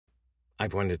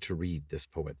I've wanted to read this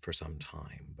poet for some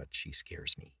time, but she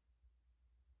scares me.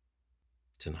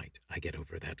 Tonight, I get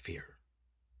over that fear.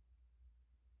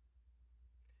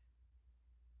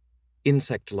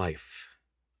 Insect Life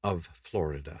of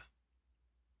Florida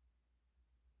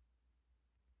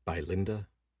by Lynda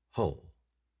Hull.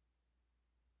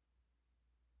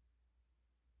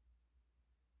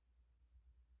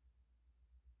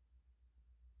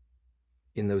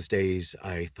 In those days,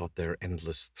 I thought their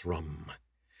endless thrum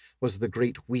was the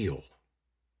great wheel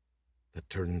that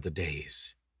turned the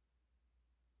days,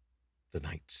 the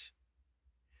nights.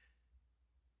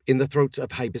 In the throats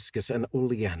of hibiscus and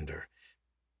oleander,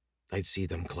 I'd see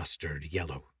them clustered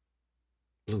yellow,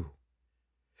 blue,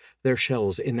 their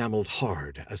shells enameled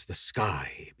hard as the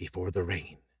sky before the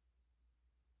rain.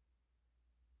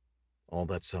 All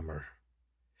that summer,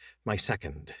 my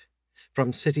second,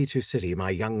 from city to city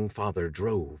my young father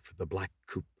drove the black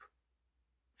coupe.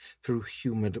 Through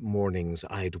humid mornings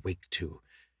I'd wake to,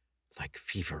 like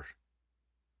fever,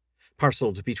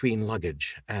 parceled between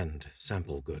luggage and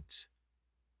sample goods.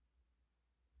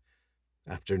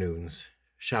 Afternoons,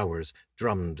 showers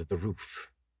drummed the roof,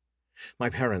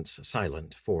 my parents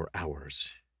silent for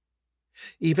hours.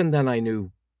 Even then I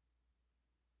knew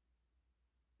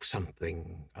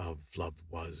something of love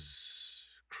was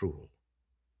cruel,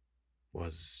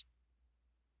 was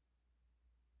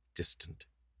distant.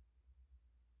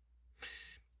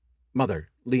 Mother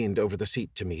leaned over the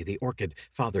seat to me, the orchid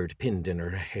fathered pinned in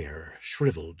her hair,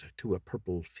 shriveled to a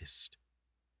purple fist.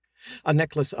 A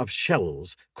necklace of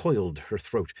shells coiled her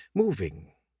throat,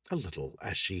 moving a little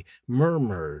as she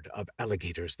murmured of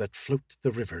alligators that float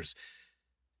the rivers,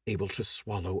 able to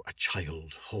swallow a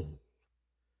child whole.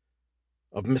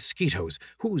 Of mosquitoes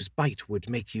whose bite would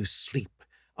make you sleep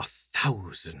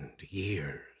 1,000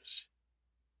 years.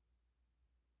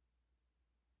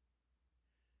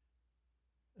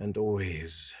 And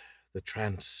always the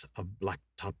trance of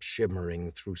blacktop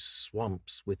shimmering through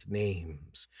swamps with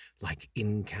names like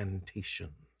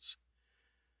incantations.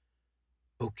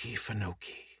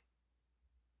 Okefenokee,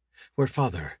 where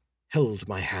father held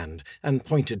my hand and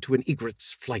pointed to an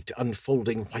egret's flight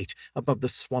unfolding white above the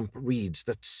swamp reeds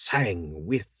that sang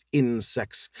with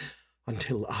insects,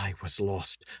 until I was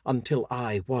lost, until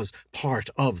I was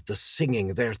part of the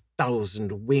singing, their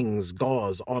 1,000 wings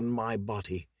gauze on my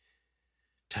body,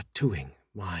 tattooing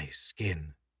my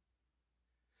skin.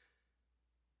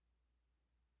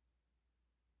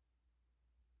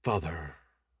 Father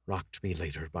rocked me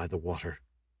later by the water,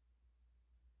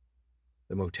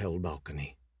 the motel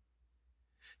balcony,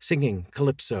 singing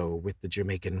calypso with the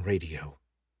Jamaican radio.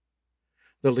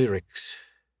 The lyrics,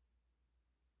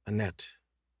 a net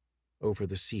over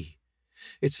the sea,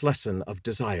 its lesson of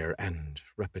desire and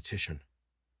repetition.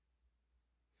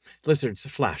 Lizards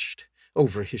flashed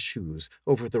over his shoes,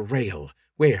 over the rail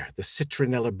where the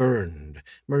citronella burned,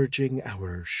 merging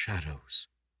our shadows.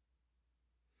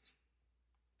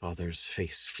 Father's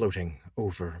face floating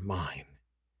over mine,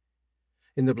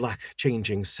 in the black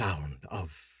changing sound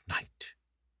of night.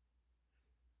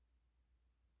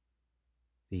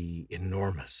 The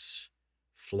enormous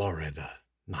Florida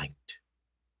night.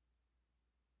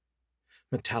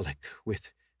 Metallic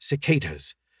with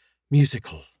cicadas,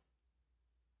 musical,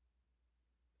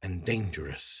 and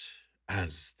dangerous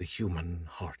as the human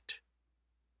heart.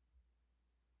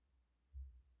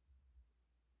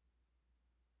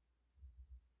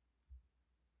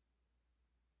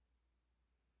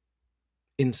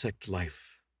 Insect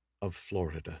Life of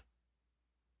Florida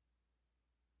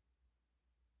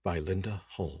by Lynda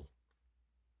Hull.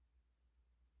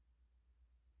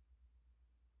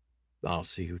 I'll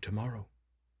see you tomorrow.